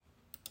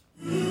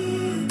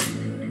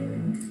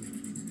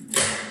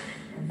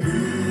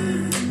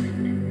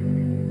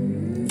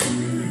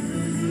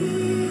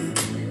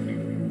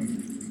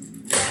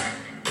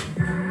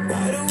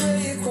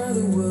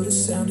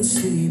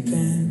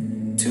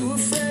sleeping. Too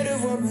afraid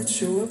of what might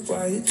show up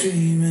while you're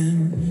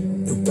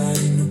dreaming.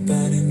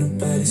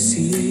 Nobody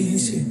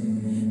sees you.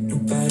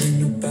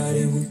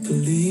 Nobody will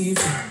believe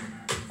you.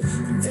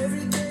 And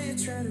every day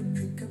you try to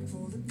pick up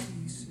all the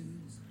pieces.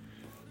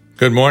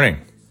 Good morning.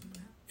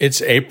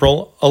 It's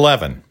April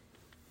 11,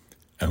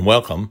 and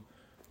welcome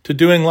to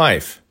Doing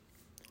Life,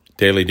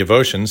 daily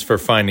devotions for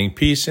finding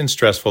peace in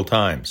stressful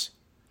times.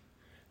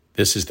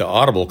 This is the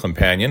audible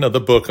companion of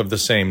the book of the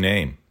same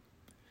name.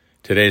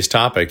 Today's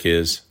topic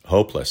is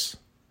hopeless.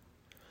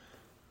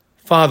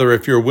 Father,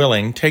 if you're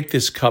willing, take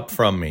this cup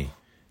from me,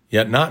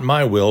 yet not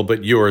my will,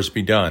 but yours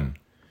be done.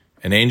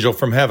 An angel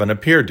from heaven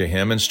appeared to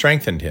him and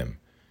strengthened him,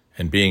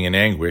 and being in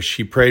anguish,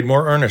 he prayed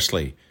more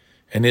earnestly,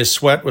 and his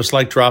sweat was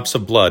like drops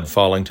of blood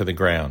falling to the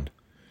ground.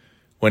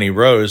 When he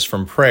rose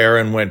from prayer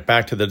and went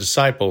back to the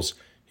disciples,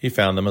 he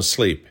found them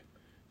asleep,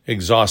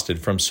 exhausted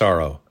from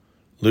sorrow.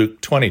 Luke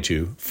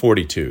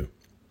 22:42.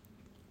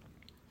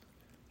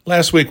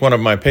 Last week, one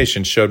of my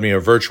patients showed me a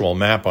virtual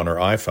map on her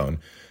iPhone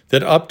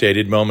that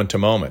updated moment to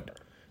moment.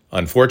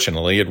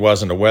 Unfortunately, it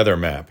wasn't a weather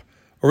map,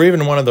 or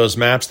even one of those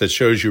maps that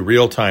shows you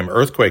real-time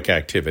earthquake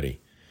activity.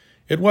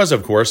 It was,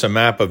 of course, a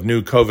map of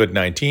new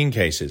COVID-19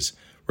 cases,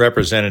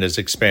 represented as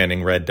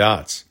expanding red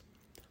dots.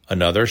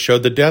 Another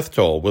showed the death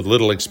toll with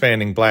little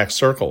expanding black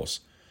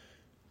circles.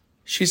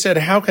 She said,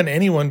 "How can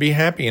anyone be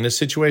happy in a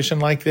situation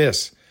like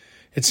this?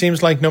 It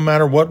seems like no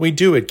matter what we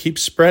do, it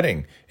keeps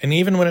spreading, and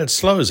even when it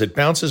slows, it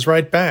bounces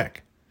right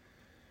back."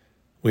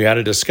 We had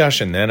a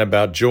discussion then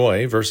about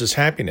joy versus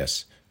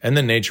happiness and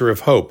the nature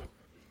of hope.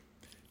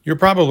 You're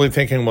probably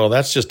thinking, well,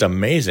 that's just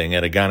amazing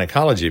at a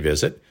gynecology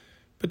visit.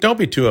 But don't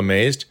be too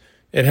amazed.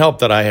 It helped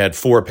that I had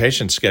 4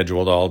 patients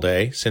scheduled all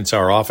day, since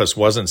our office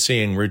wasn't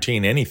seeing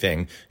routine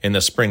anything in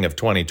the spring of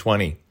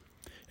 2020.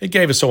 It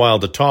gave us a while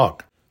to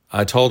talk.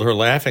 I told her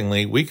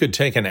laughingly we could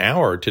take an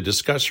hour to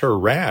discuss her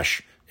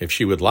rash if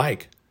she would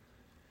like.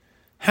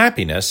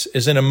 Happiness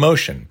is an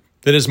emotion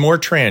that is more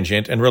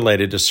transient and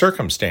related to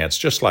circumstance,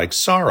 just like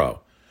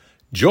sorrow.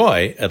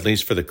 Joy, at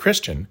least for the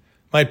Christian,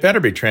 might better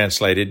be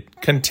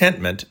translated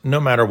contentment no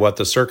matter what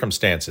the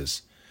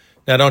circumstances.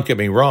 Now, don't get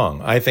me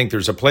wrong. I think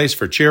there's a place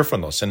for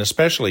cheerfulness and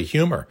especially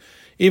humor,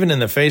 even in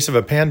the face of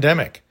a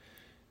pandemic.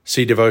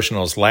 See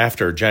devotionals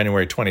Laughter,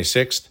 January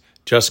 26th,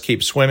 Just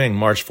Keep Swimming,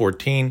 March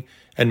 14,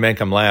 and Make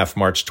 'em Laugh,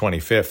 March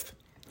 25th.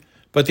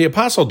 But the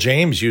Apostle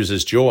James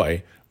uses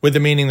joy with the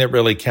meaning that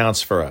really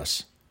counts for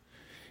us.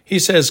 He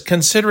says,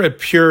 "Consider it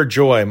pure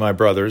joy, my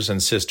brothers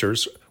and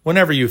sisters,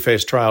 whenever you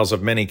face trials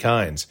of many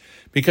kinds,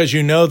 because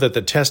you know that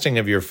the testing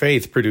of your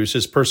faith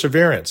produces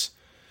perseverance.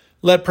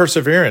 Let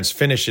perseverance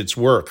finish its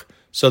work,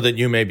 so that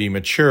you may be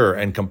mature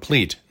and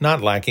complete,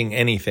 not lacking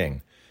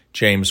anything."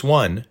 James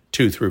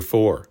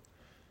 1:2-4.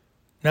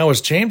 Now,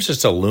 is James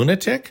just a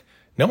lunatic?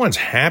 No one's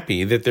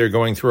happy that they're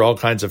going through all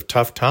kinds of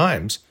tough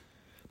times.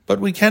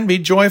 But we can be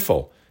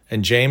joyful,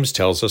 and James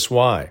tells us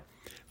why.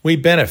 We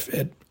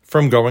benefit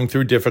from going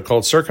through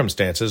difficult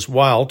circumstances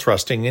while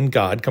trusting in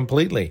God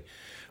completely.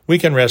 We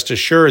can rest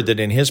assured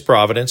that in His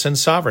providence and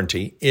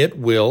sovereignty, it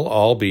will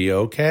all be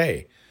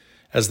okay.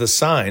 As the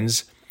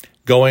signs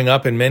going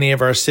up in many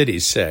of our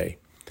cities say,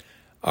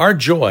 our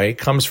joy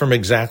comes from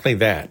exactly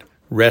that,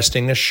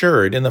 resting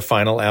assured in the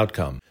final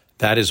outcome.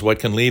 That is what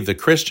can leave the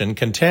Christian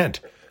content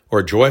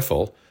or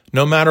joyful,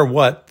 no matter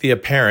what the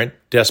apparent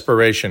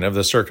desperation of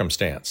the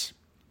circumstance.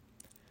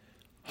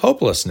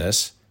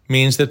 Hopelessness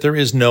means that there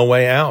is no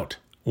way out.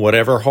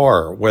 Whatever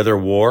horror, whether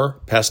war,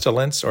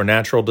 pestilence, or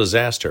natural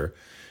disaster,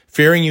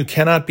 fearing you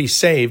cannot be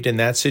saved in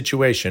that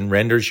situation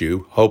renders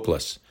you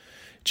hopeless.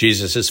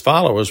 Jesus'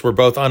 followers were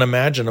both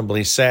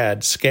unimaginably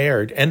sad,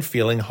 scared, and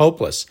feeling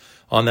hopeless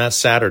on that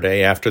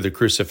Saturday after the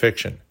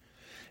crucifixion.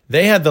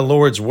 They had the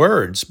Lord's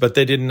words, but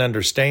they didn't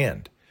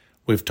understand.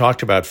 We've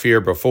talked about fear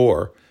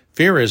before.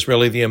 Fear is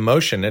really the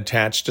emotion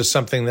attached to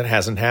something that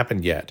hasn't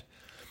happened yet.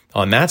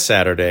 On that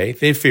Saturday,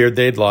 they feared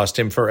they'd lost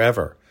Him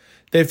forever.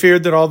 They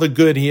feared that all the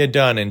good He had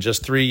done in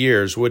just 3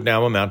 years would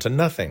now amount to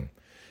nothing.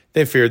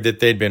 They feared that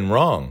they'd been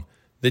wrong,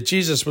 that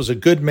Jesus was a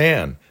good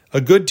man,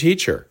 a good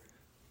teacher,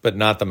 but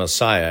not the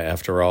Messiah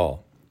after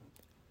all.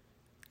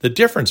 The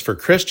difference for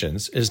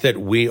Christians is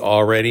that we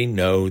already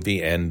know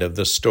the end of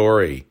the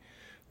story.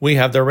 We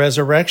have the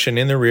resurrection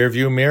in the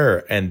rearview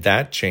mirror, and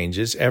that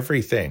changes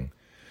everything.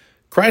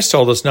 Christ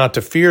told us not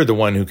to fear the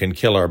one who can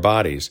kill our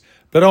bodies,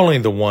 but only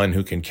the one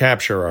who can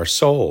capture our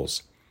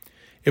souls.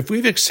 If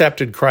we've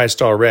accepted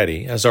Christ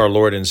already as our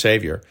Lord and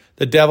Savior,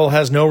 the devil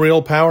has no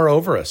real power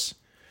over us.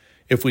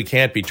 If we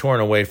can't be torn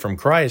away from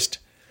Christ,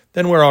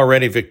 then we're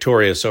already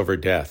victorious over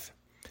death.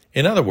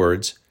 In other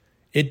words,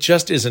 it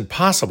just isn't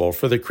possible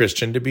for the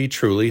Christian to be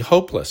truly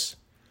hopeless.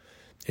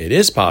 It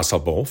is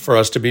possible for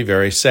us to be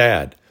very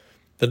sad.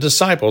 The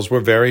disciples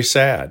were very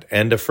sad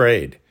and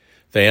afraid.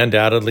 They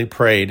undoubtedly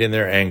prayed in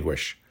their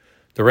anguish.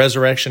 The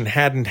resurrection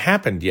hadn't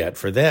happened yet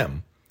for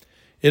them.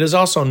 It is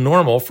also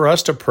normal for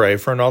us to pray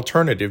for an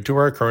alternative to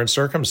our current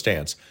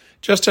circumstance,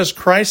 just as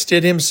Christ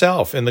did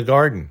Himself in the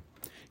garden.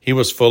 He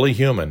was fully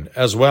human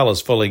as well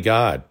as fully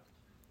God.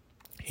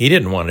 He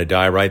didn't want to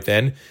die right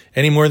then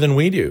any more than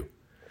we do.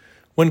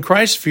 When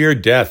Christ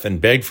feared death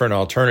and begged for an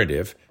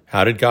alternative,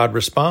 how did God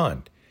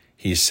respond?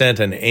 He sent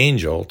an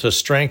angel to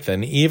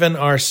strengthen even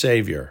our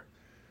Savior.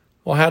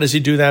 Well, how does he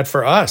do that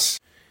for us?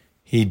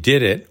 He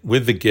did it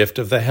with the gift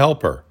of the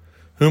Helper,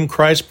 whom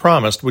Christ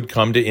promised would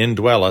come to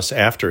indwell us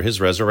after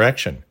his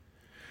resurrection.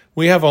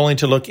 We have only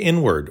to look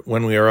inward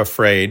when we are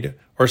afraid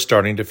or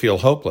starting to feel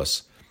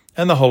hopeless,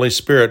 and the Holy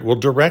Spirit will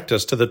direct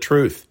us to the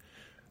truth,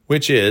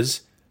 which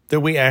is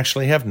that we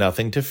actually have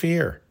nothing to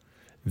fear.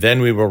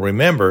 Then we will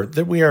remember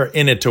that we are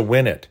in it to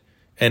win it,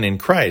 and in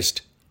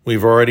Christ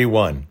we've already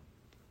won.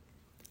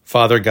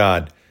 Father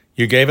God,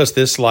 you gave us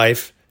this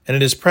life, and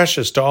it is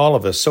precious to all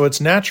of us, so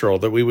it's natural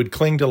that we would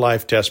cling to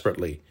life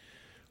desperately.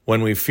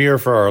 When we fear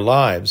for our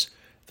lives,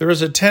 there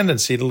is a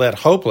tendency to let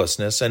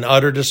hopelessness and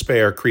utter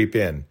despair creep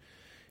in.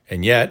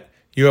 And yet,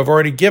 you have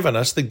already given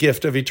us the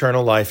gift of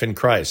eternal life in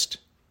Christ.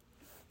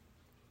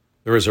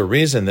 There is a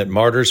reason that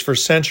martyrs for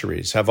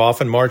centuries have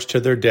often marched to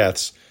their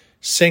deaths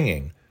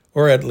singing,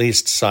 or at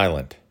least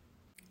silent.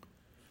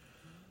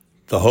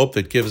 The hope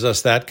that gives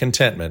us that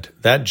contentment,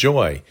 that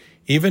joy,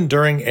 even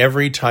during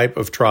every type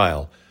of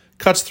trial,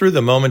 cuts through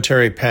the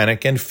momentary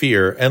panic and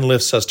fear and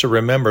lifts us to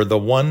remember the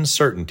one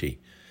certainty.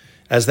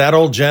 As that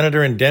old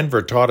janitor in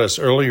Denver taught us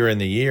earlier in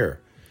the year,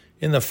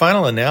 in the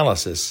final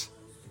analysis,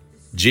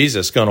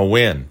 Jesus gonna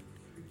win.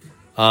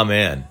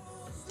 Amen.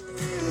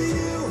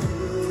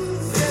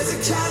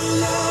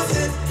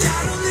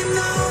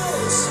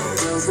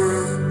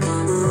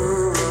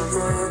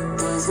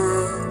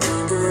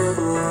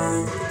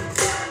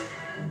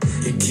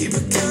 You keep a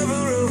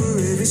cover over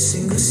every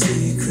single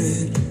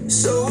secret.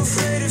 So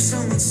afraid if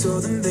someone saw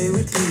them they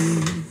would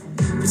leave.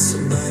 But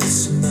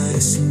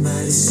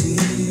somebody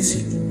sees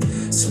you.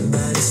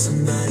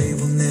 Somebody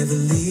will never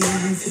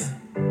leave you.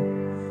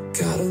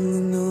 God only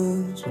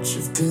knows what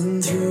you've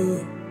been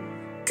through.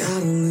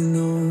 God only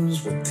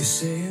knows what they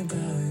say about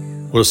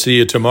you. We'll see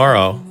you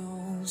tomorrow.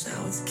 Knows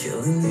how it's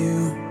killing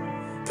you.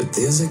 But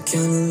there's a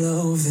kind of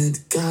love that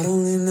God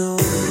only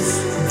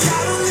knows.